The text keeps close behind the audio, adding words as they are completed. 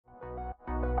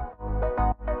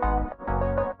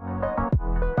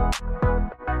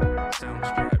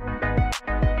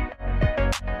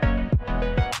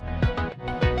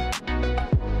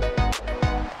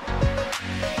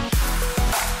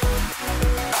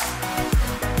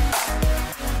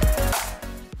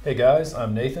Hey guys,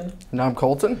 I'm Nathan. And I'm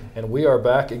Colton. And we are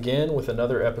back again with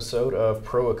another episode of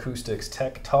Pro Acoustics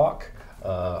Tech Talk,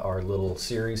 our little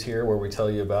series here where we tell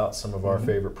you about some of our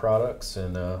favorite products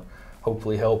and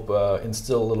hopefully help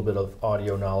instill a little bit of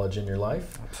audio knowledge in your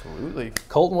life. Absolutely.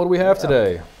 Colton, what do we have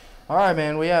today? All right,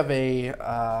 man. We have a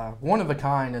one of a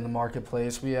kind in the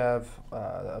marketplace. We have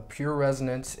a Pure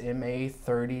Resonance MA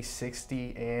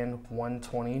 3060 and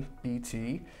 120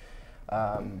 BT.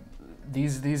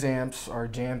 These amps are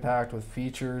jam-packed with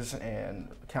features and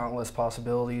countless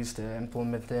possibilities to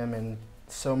implement them in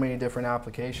so many different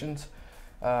applications.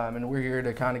 And we're here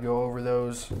to kind of go over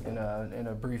those in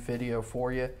a brief video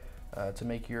for you to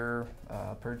make your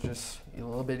purchase a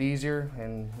little bit easier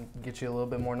and get you a little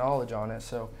bit more knowledge on it.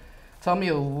 So tell me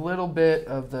a little bit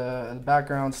of the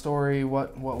background story,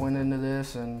 what went into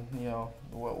this, and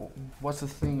what's the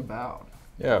thing about?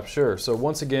 Yeah, sure. So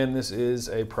once again, this is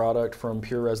a product from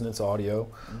Pure Resonance Audio.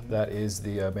 That is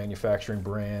the manufacturing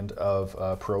brand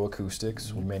of Pro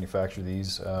Acoustics. We manufacture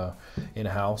these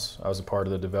in-house. I was a part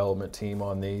of the development team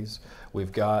on these.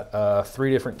 We've got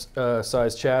 3 different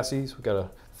size chassis. We've got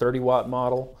a 30-watt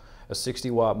model, a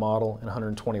 60-watt model, and a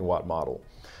 120-watt model.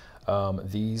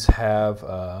 These have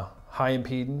high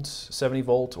impedance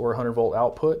 70-volt or 100-volt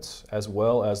outputs, as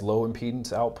well as low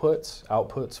impedance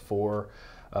outputs for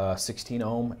 16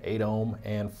 ohm, 8 ohm,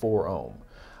 and 4 ohm.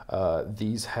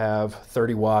 These have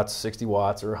 30 watts, 60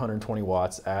 watts, or 120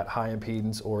 watts at high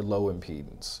impedance or low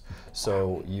impedance.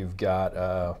 So you've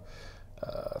got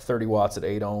 30 watts at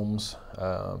 8 ohms,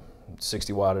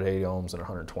 60 watt at 8 ohms, and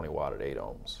 120 watt at 8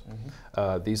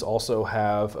 ohms. These also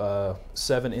have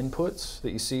 7 inputs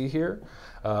that you see here,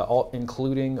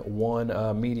 including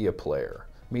one media player.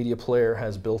 Media player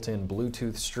has built-in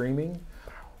Bluetooth streaming.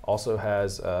 Also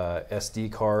has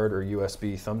SD card or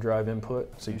USB thumb drive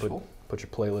input, so you put your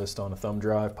playlist on a thumb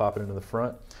drive, pop it into the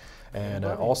front. And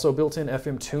also built-in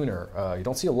FM tuner. You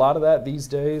don't see a lot of that these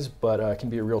days, but it can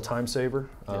be a real time saver.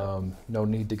 No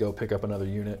need to go pick up another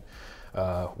unit,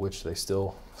 which they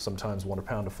still sometimes want a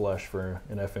pound of flesh for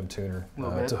an FM tuner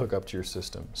to hook up to your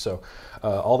system. So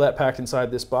all that packed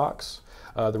inside this box.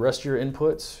 The rest of your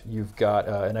inputs, you've got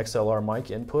an XLR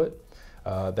mic input.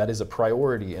 That is a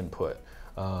priority input.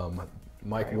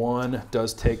 Mic 1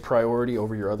 does take priority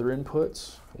over your other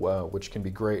inputs, which can be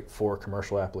great for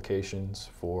commercial applications,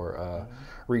 for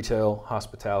retail,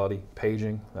 hospitality,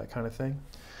 paging, that kind of thing.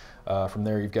 From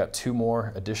there, you've got 2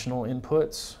 more additional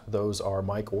inputs. Those are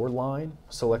mic or line,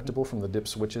 selectable from the dip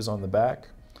switches on the back.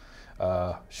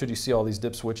 Should you see all these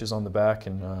dip switches on the back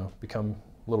and become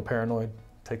a little paranoid,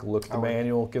 take a look at the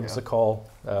manual, give us a call,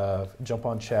 jump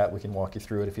on chat, we can walk you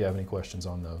through it if you have any questions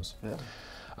on those.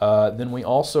 Then we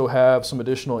also have some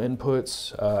additional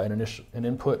inputs, an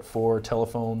input for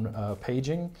telephone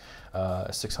paging, a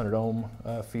 600 ohm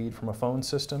feed from a phone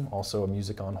system, also a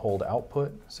music on hold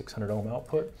output, 600 ohm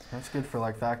output. That's good for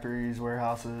like factories,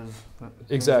 warehouses,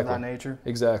 things of that nature.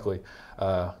 Exactly.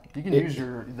 You can use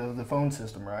the phone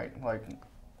system, right? Like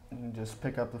you can just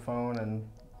pick up the phone and...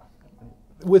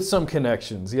 With some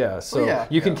connections, yeah. So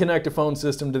you can connect a phone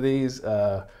system to these.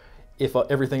 If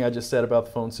everything I just said about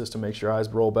the phone system makes your eyes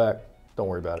roll back, don't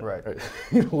worry about it. Right.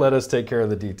 Let us take care of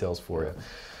the details for you.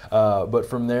 But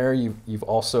from there, you've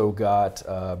also got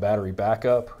battery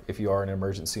backup. If you are in an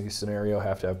emergency scenario,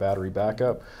 have to have battery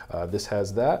backup. This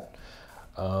has that.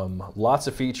 Lots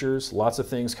of features, lots of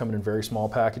things coming in very small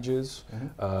packages,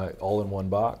 all in one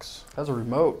box. Has a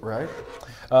remote, right?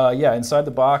 Yeah, inside the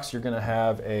box, you're going to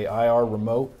have a IR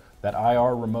remote. That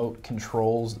IR remote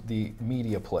controls the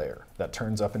media player. That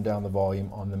turns up and down the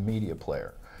volume on the media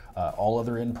player. All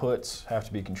other inputs have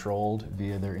to be controlled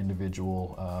via their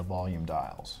individual volume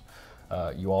dials.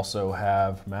 You also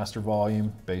have master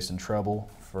volume, bass and treble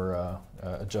for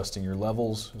adjusting your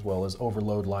levels, as well as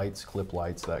overload lights, clip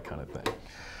lights, that kind of thing.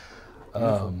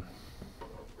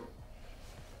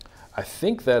 I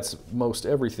think that's most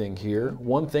everything here.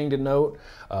 One thing to note,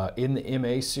 in the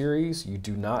MA series, you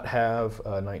do not have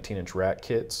 19-inch rack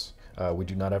kits. We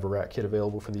do not have a rack kit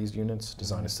available for these units.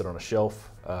 Designed to sit on a shelf,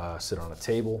 sit on a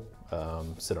table,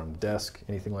 sit on a desk,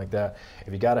 anything like that.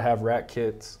 If you got to have rack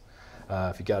kits,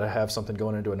 if you got to have something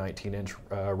going into a 19-inch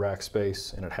rack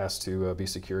space and it has to be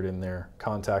secured in there,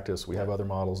 contact us. We have other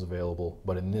models available,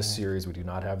 but in this series, we do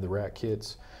not have the rack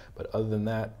kits. But other than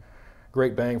that,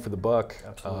 great bang for the buck.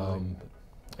 Absolutely.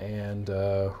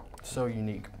 So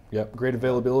unique. Yep, great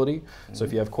availability. So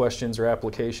if you have questions or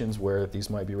applications where these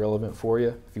might be relevant for you,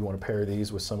 if you want to pair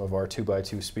these with some of our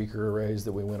 2x2 speaker arrays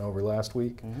that we went over last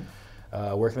week,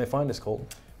 where can they find us, Colton?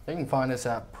 They can find us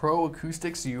at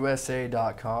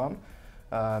proacousticsusa.com.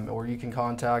 or you can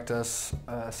contact us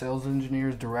sales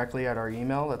engineers directly at our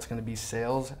email. That's going to be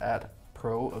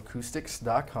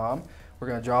sales@proacoustics.com. We're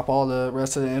going to drop all the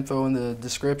rest of the info in the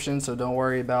description, so don't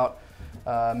worry about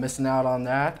missing out on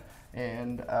that.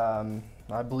 And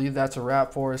I believe that's a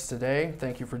wrap for us today.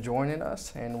 Thank you for joining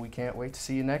us, and we can't wait to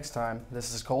see you next time.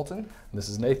 This is Colton. This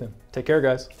is Nathan. Take care,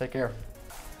 guys. Take care.